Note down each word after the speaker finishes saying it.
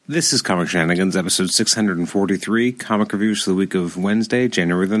This is Comic Shenanigans, episode 643, comic reviews for the week of Wednesday,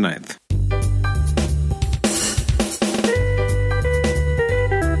 January the 9th.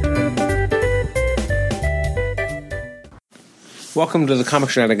 Welcome to the Comic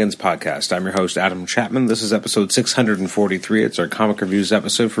Shenanigans podcast. I'm your host, Adam Chapman. This is episode 643. It's our comic reviews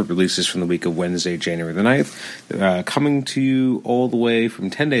episode for releases from the week of Wednesday, January the 9th. Coming to you all the way from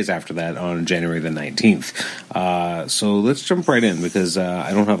 10 days after that on January the 19th. So let's jump right in because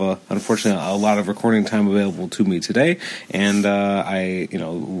I don't have, unfortunately, a lot of recording time available to me today. And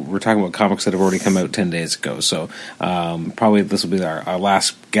we're talking about comics that have already come out 10 days ago. So probably this will be our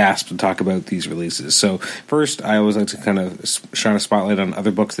last gasp to talk about these releases. So first, I always like to kind of shine a spotlight on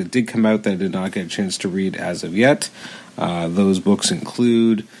other books that did come out that I did not get a chance to read as of yet. Those books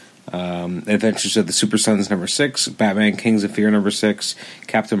include Adventures of the Super Sons number 6, Batman Kings of Fear number 6,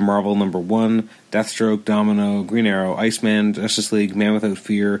 Captain Marvel number 1, Deathstroke, Domino, Green Arrow, Iceman, Justice League, Man Without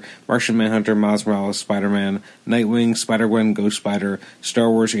Fear, Martian Manhunter, Miles Morales, Spider-Man, Nightwing, Spider-Gwen, Ghost Spider, Star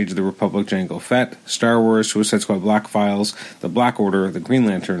Wars Age of the Republic, Jango Fett, Star Wars Suicide Squad Black Files, The Black Order, The Green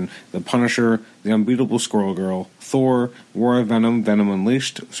Lantern, The Punisher, The Unbeatable Squirrel Girl, Thor, War of Venom, Web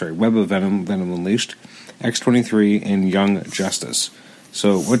of Venom, Venom Unleashed, X-23, and Young Justice.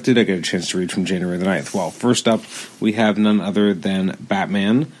 So what did I get a chance to read from January the 9th? Well, first up, we have none other than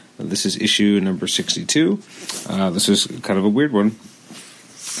Batman. This is issue number 62. This is kind of a weird one,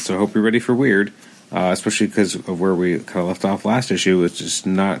 so I hope you're ready for weird, especially because of where we kind of left off last issue. It's just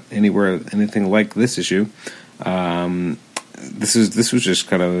not anywhere anything like this issue. This was just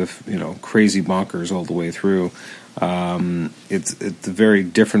kind of, crazy bonkers all the way through. It's a very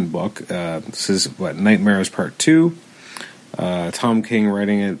different book. This is, Nightmares Part 2. Tom King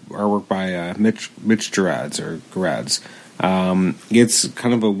writing it, artwork by Mitch Gerads. It's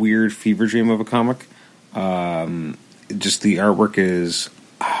kind of a weird fever dream of a comic. Just the artwork is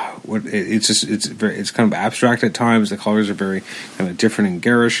it's kind of abstract at times. The colors are very kind of different and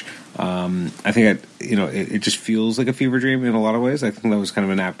garish. I think it just feels like a fever dream in a lot of ways. I think that was kind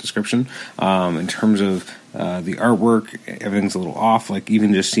of an apt description. In terms of the artwork, everything's a little off. Like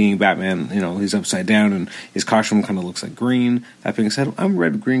even just seeing Batman, he's upside down and his costume kind of looks like green. That being said, I'm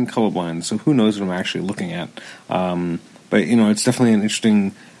red-green colorblind, so who knows what I'm actually looking at. But it's definitely an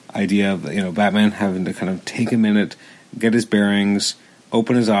interesting idea of Batman having to kind of take a minute, get his bearings,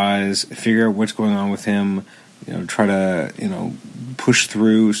 open his eyes, figure out what's going on with him. Try to push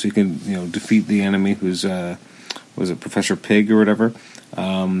through so you can defeat the enemy who's was it Professor Pig or whatever.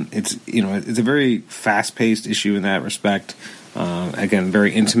 It's a very fast-paced issue in that respect. Again,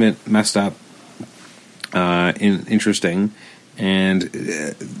 very intimate, messed up, interesting, and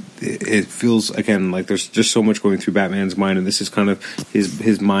it feels again like there's just so much going through Batman's mind, and this is kind of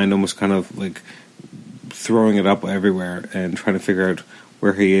his mind almost kind of like throwing it up everywhere and trying to figure out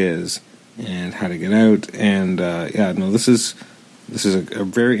where he is and how to get out. And this is a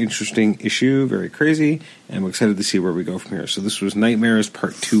very interesting issue, very crazy, and I'm excited to see where we go from here. So this was Nightmares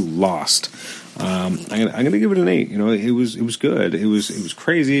Part 2 Lost. I'm gonna give it an 8. It was good. It was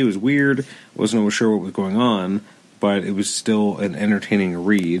crazy. It was weird. Wasn't always sure what was going on, but it was still an entertaining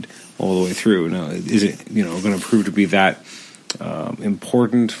read all the way through. Now, is it going to prove to be that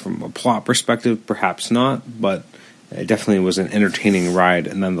important from a plot perspective? Perhaps not, but it definitely was an entertaining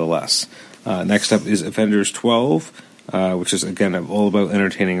ride nonetheless. Next up is Avengers 12, which is, again, all about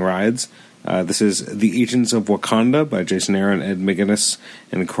entertaining rides. This is The Agents of Wakanda by Jason Aaron, Ed McGuinness,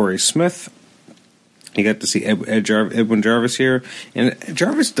 and Corey Smith. You get to see Edwin Jarvis here. And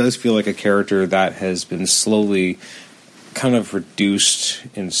Jarvis does feel like a character that has been slowly kind of reduced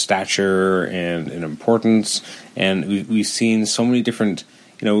in stature and in importance. And we've seen so many different...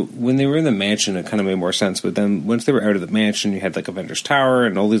 when they were in the mansion, it kind of made more sense. But then once they were out of the mansion, you had like Avengers Tower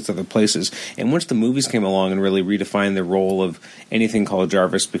and all these other places. And once the movies came along and really redefined the role of anything called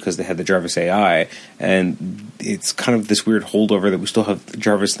Jarvis because they had the Jarvis AI, and it's kind of this weird holdover that we still have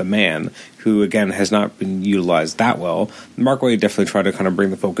Jarvis the Man, who again has not been utilized that well. Mark Waid definitely tried to kind of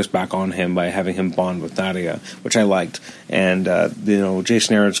bring the focus back on him by having him bond with Nadia, which I liked. And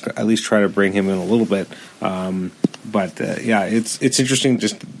Jason Aaron's at least try to bring him in a little bit. It's interesting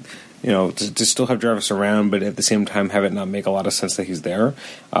just, to still have Jarvis around, but at the same time have it not make a lot of sense that he's there.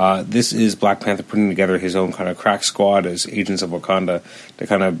 This is Black Panther putting together his own kind of crack squad as Agents of Wakanda to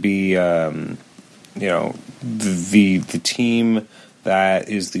kind of be, the team that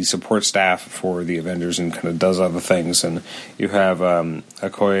is the support staff for the Avengers and kind of does other things. And you have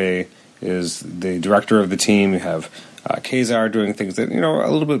Okoye is the director of the team. You have Kazar doing things that, are a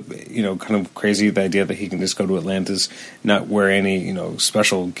little bit, kind of crazy. The idea that he can just go to Atlantis, not wear any,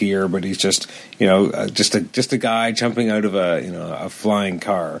 special gear, but he's just, just a guy jumping out of a flying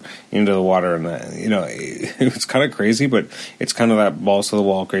car into the water, and it's kind of crazy, but it's kind of that balls to the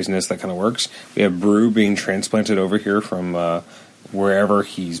wall craziness that kind of works. We have Brew being transplanted over here from wherever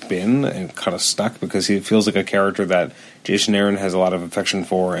he's been and kind of stuck, because he feels like a character that Jason Aaron has a lot of affection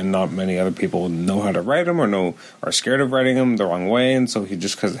for, and not many other people know how to write him or are scared of writing him the wrong way, and so he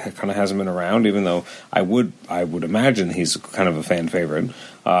just kind of hasn't been around, even though I would imagine he's kind of a fan favorite.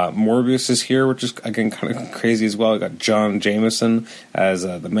 Morbius is here, which is, again, kind of crazy as well. I got John Jameson as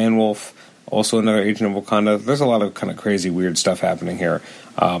the Man-Wolf, also another agent of Wakanda. There's a lot of kind of crazy, weird stuff happening here,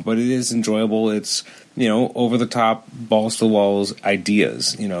 but it is enjoyable. It's, over the top, balls to the walls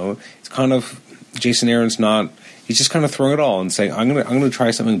ideas. It's kind of Jason Aaron's not. He's just kind of throwing it all and saying, I'm gonna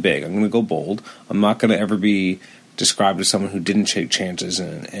try something big. I'm gonna go bold. I'm not gonna ever be described as someone who didn't take chances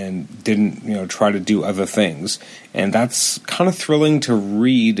and didn't, try to do other things. And that's kind of thrilling to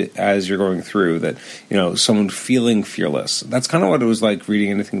read as you're going through that, someone feeling fearless. That's kind of what it was like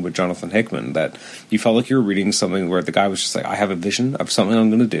reading anything with Jonathan Hickman, that you felt like you were reading something where the guy was just like, I have a vision of something I'm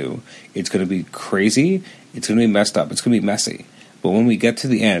going to do. It's going to be crazy. It's going to be messed up. It's going to be messy. But when we get to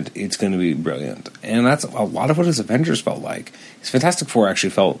the end, it's going to be brilliant. And that's a lot of what his Avengers felt like. His Fantastic Four actually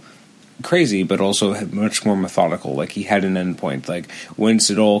felt crazy, but also much more methodical. Like, he had an end point. Like,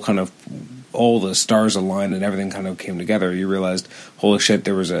 once it all the stars aligned and everything kind of came together, you realized, holy shit,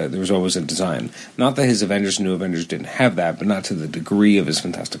 there was always a design. Not that his New Avengers didn't have that, but not to the degree of his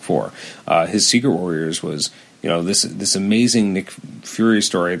Fantastic Four. His Secret Warriors was, this amazing Nick Fury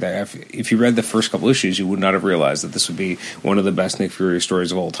story that if you read the first couple issues, you would not have realized that this would be one of the best Nick Fury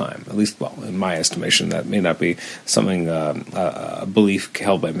stories of all time. At least, well, in my estimation, that may not be something, a belief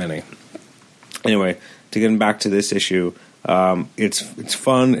held by many. Anyway, to get back to this issue, it's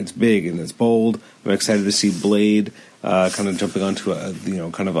fun, it's big, and it's bold. I'm excited to see Blade kind of jumping onto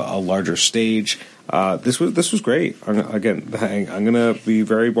a larger stage. This was great. I'm gonna be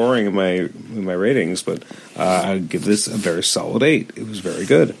very boring in my ratings, but I give this a very solid 8. It was very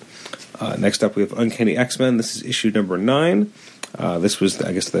good. Next up, we have Uncanny X-Men. This is issue number 9. This was,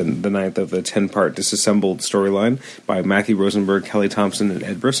 I guess, the 9th of the 10-part disassembled storyline by Matthew Rosenberg, Kelly Thompson, and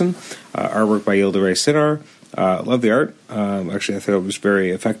Ed Brisson. Artwork by Yildiray Cinar. Love the art. Actually, I thought it was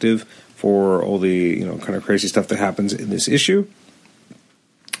very effective for all the kind of crazy stuff that happens in this issue.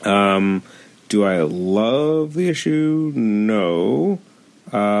 Do I love the issue? No.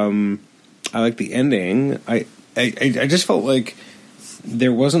 I like the ending. I just felt like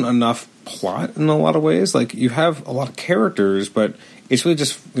there wasn't enough plot in a lot of ways. Like, you have a lot of characters, but it's really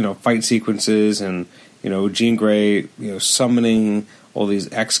just fight sequences and Jean Grey summoning all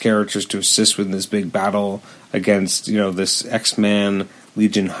these X characters to assist with this big battle against this X-Man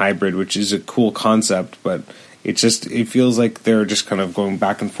Legion hybrid, which is a cool concept, but it feels like they're just kind of going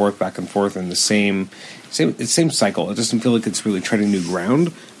back and forth in the same cycle. It doesn't feel like it's really treading new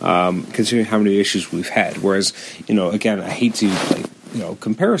ground, considering how many issues we've had. Whereas, again, I hate to play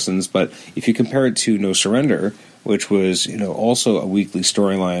comparisons, but if you compare it to No Surrender, which was also a weekly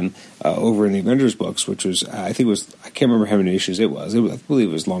storyline over in the Avengers books, which was I can't remember how many issues it was. I believe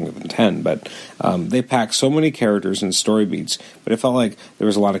it was longer than 10, but they packed so many characters and story beats. But it felt like there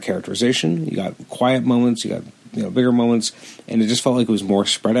was a lot of characterization. You got quiet moments, you got bigger moments, and it just felt like it was more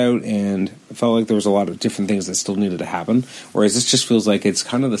spread out, and it felt like there was a lot of different things that still needed to happen. Whereas this just feels like it's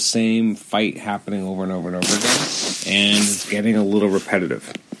kind of the same fight happening over and over and over again, and it's getting a little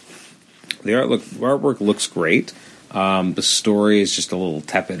repetitive. The artwork looks great. The story is just a little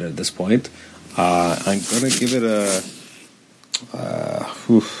tepid at this point. I'm going to give it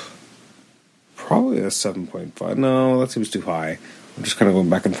probably a 7.5. No, that seems too high. I'm just kind of going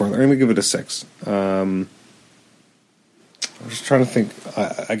back and forth. I'm going to give it a 6. I'm just trying to think.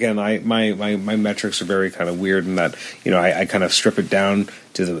 Again, my metrics are very kind of weird in that I kind of strip it down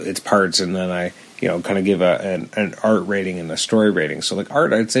to its parts, and then I kind of give an art rating and a story rating. So, like,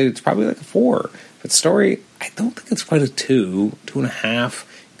 art, I'd say it's probably like a 4. But story, I don't think it's quite a 2.5.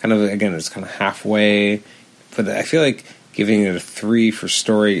 Kind of, again, it's kind of halfway. But I feel like giving it a 3 for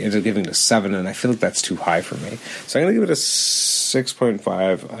story ends up giving it a 7, and I feel like that's too high for me. So I'm going to give it a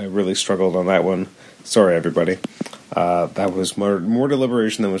 6.5. I really struggled on that one. Sorry, everybody. That was more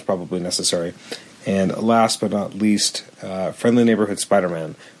deliberation than was probably necessary. And last but not least, Friendly Neighborhood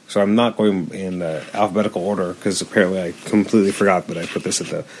Spider-Man. So I'm not going in alphabetical order, because apparently I completely forgot that I put this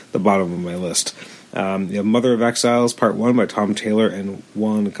at the bottom of my list. You have Mother of Exiles, Part 1 by Tom Taylor and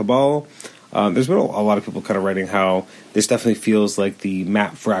Juan Cabal. There's been a lot of people kind of writing how this definitely feels like the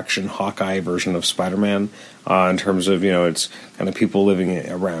Matt Fraction Hawkeye version of Spider-Man, in terms of, it's kind of people living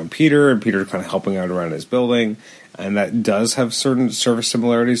around Peter, and Peter kind of helping out around his building, and that does have certain service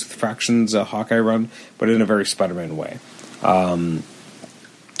similarities with Fraction's Hawkeye run, but in a very Spider-Man way.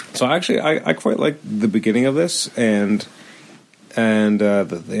 So actually, I quite like the beginning of this, and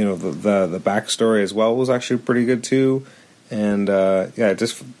the backstory as well was actually pretty good too. And it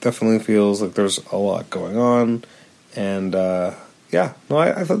just definitely feels like there's a lot going on. And I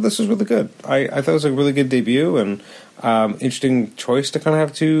thought this was really good. I thought it was a really good debut, and interesting choice to kind of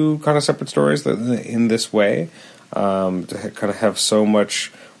have two kind of separate stories in this way, to kind of have so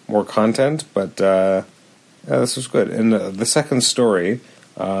much more content. But this was good. And the second story,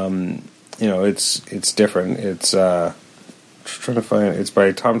 it's different. It's trying to find it's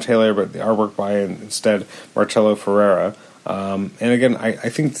by Tom Taylor, but the artwork by instead Marcelo Ferreira. And again, I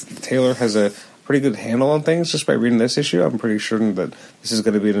think Taylor has a pretty good handle on things just by reading this issue. I'm pretty sure that this is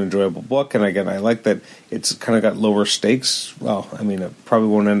going to be an enjoyable book. And again, I like that it's kind of got lower stakes. Well, I mean, it probably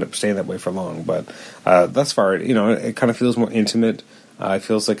won't end up staying that way for long, but thus far, it kind of feels more intimate. It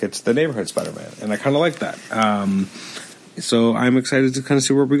feels like it's the neighborhood Spider-Man, and I kind of like that. So I'm excited to kind of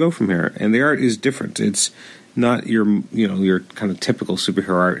see where we go from here. And the art is different. It's not your kind of typical superhero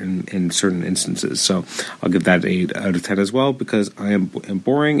art in certain instances. So I'll give that 8 out of 10 as well, because I am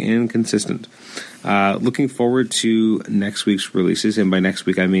boring and consistent. Looking forward to next week's releases, and by next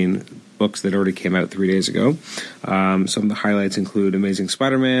week I mean books that already came out 3 days ago. Some of the highlights include Amazing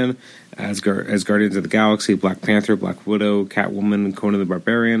Spider-Man, as Guardians of the Galaxy, Black Panther, Black Widow, Catwoman, Conan the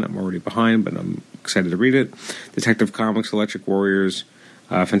Barbarian. I'm already behind, but I'm excited to read it. Detective Comics, Electric Warriors,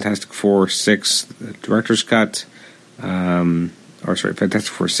 Fantastic Four 6, Director's Cut. Fantastic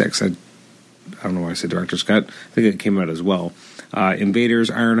Four 6. I don't know why I said Director's Cut. I think it came out as well. Invaders,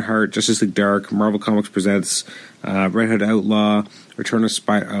 Ironheart, Justice League Dark, Marvel Comics Presents, Red Hood Outlaw, Return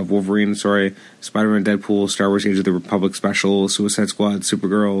of Wolverine, Spider-Man, Deadpool, Star Wars Age of the Republic Special, Suicide Squad,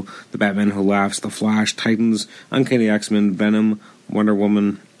 Supergirl, The Batman Who Laughs, The Flash, Titans, Uncanny X-Men, Venom, Wonder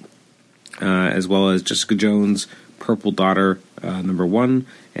Woman, as well as Jessica Jones, Purple Daughter #1,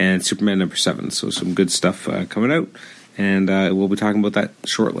 and Superman #7. So some good stuff coming out, and we'll be talking about that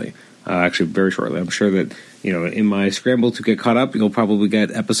shortly. Actually, very shortly. I'm sure that, in my scramble to get caught up, you'll probably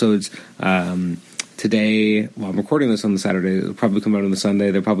get episodes today. Well, I'm recording this on the Saturday. It'll probably come out on the Sunday.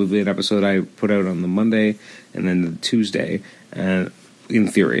 There'll probably be an episode I put out on the Monday, and then the Tuesday, in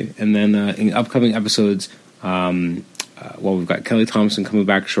theory. And then in upcoming episodes, we've got Kelly Thompson coming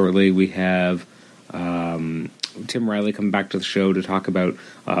back shortly. We have Tim Riley coming back to the show to talk about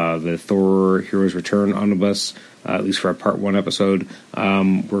the Thor Heroes Return omnibus, at least for a part 1 episode.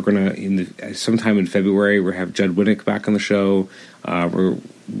 We're going to, sometime in February, we'll have Judd Winnick back on the show. We're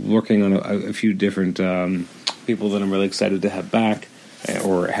working on a few different people that I'm really excited to have back,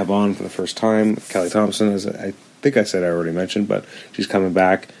 or have on for the first time. Kelly Thompson, as I think I said I already mentioned, but she's coming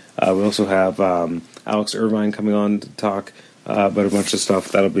back. We also have Alex Irvine coming on to talk about a bunch of stuff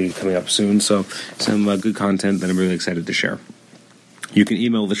that'll be coming up soon. So some good content that I'm really excited to share. You can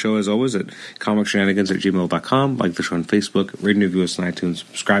email the show, as always, at comicshenanigans@gmail.com. Like the show on Facebook, rate and review us on iTunes,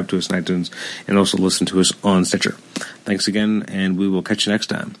 subscribe to us on iTunes, and also listen to us on Stitcher. Thanks again, and we will catch you next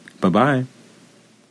time. Bye-bye.